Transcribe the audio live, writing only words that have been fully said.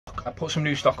I put some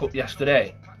new stock up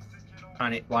yesterday,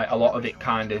 and it like a lot of it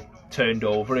kind of turned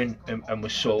over and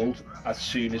was sold as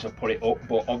soon as I put it up.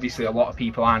 But obviously a lot of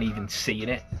people aren't even seeing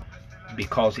it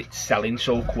because it's selling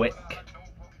so quick.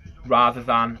 Rather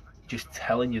than just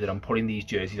telling you that I'm putting these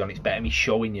jerseys on, it's better me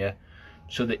showing you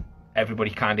so that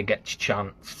everybody kind of gets a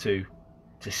chance to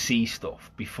see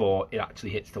stuff before it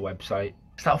actually hits the website.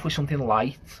 Start off with something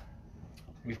light.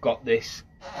 We've got this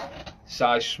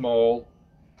size small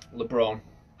LeBron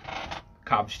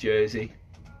Cavs jersey.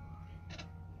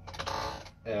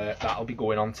 That'll be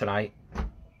going on tonight.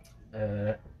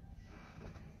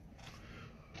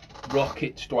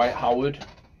 Rockets Dwight Howard.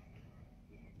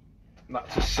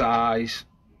 That's a size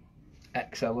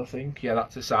XL, I think. Yeah,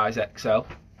 that's a size XL.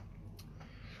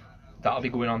 That'll be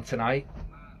going on tonight.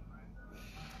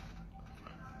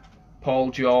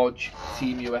 Paul George,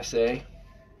 Team USA.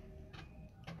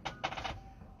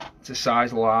 It's a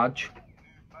size large.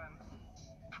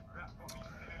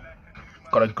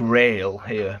 Got a grail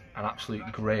here, an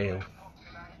absolute grail.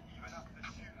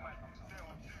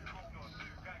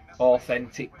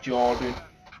 Authentic Jordan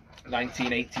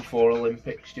 1984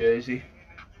 Olympics jersey.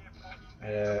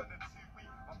 It's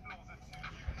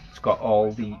got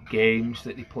all the games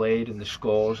that they played and the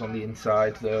scores on the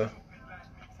inside there.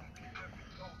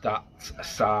 That's a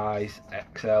size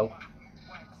XL,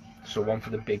 so one for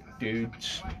the big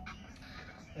dudes.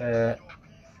 A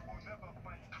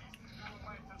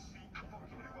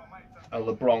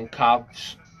LeBron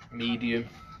Cavs medium.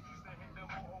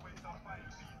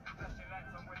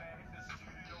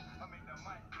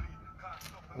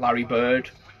 Larry Bird,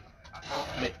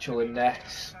 Mitchell and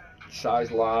Ness,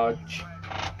 size large.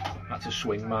 That's a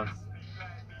swingman.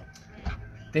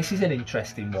 This is an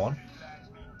interesting one.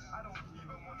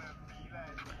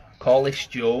 Collis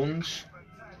Jones,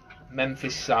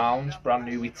 Memphis Sounds, brand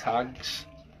new with tags.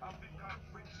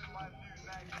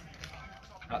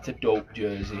 That's a dope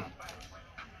jersey.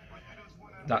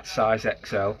 That's size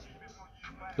XL.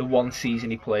 The one season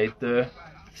he played there,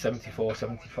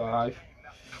 74-75.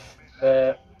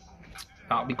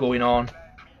 That'll be going on.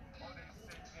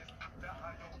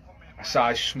 A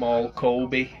size small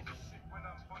Kobe.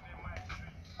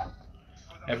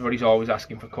 Everybody's always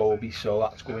asking for Kobe, so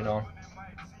that's going on.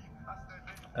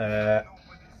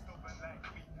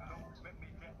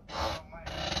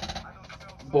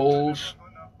 Bulls.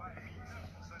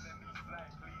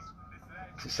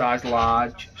 It's a size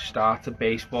large starter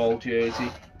baseball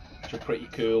jersey, which are pretty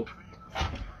cool.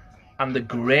 And the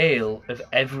grail of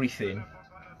everything,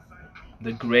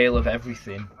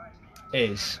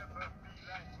 is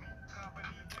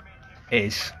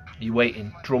you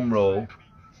waiting, drum roll,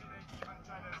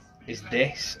 is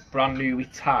this brand new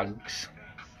with tags,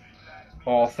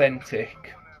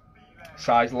 authentic,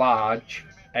 size large,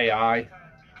 AI,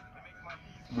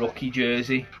 rookie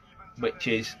jersey, which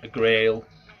is a grail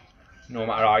no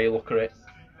matter how you look at it,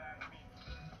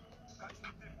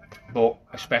 but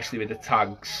especially with the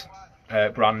tags,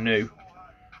 brand new.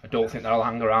 I don't think that'll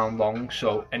hang around long,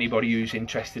 so anybody who's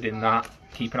interested in that,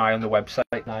 keep an eye on the website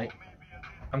tonight.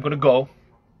 I'm gonna go.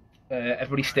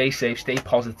 Everybody stay safe, stay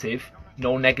positive,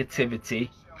 no negativity,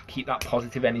 keep that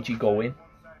positive energy going,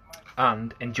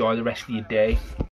 and enjoy the rest of your day.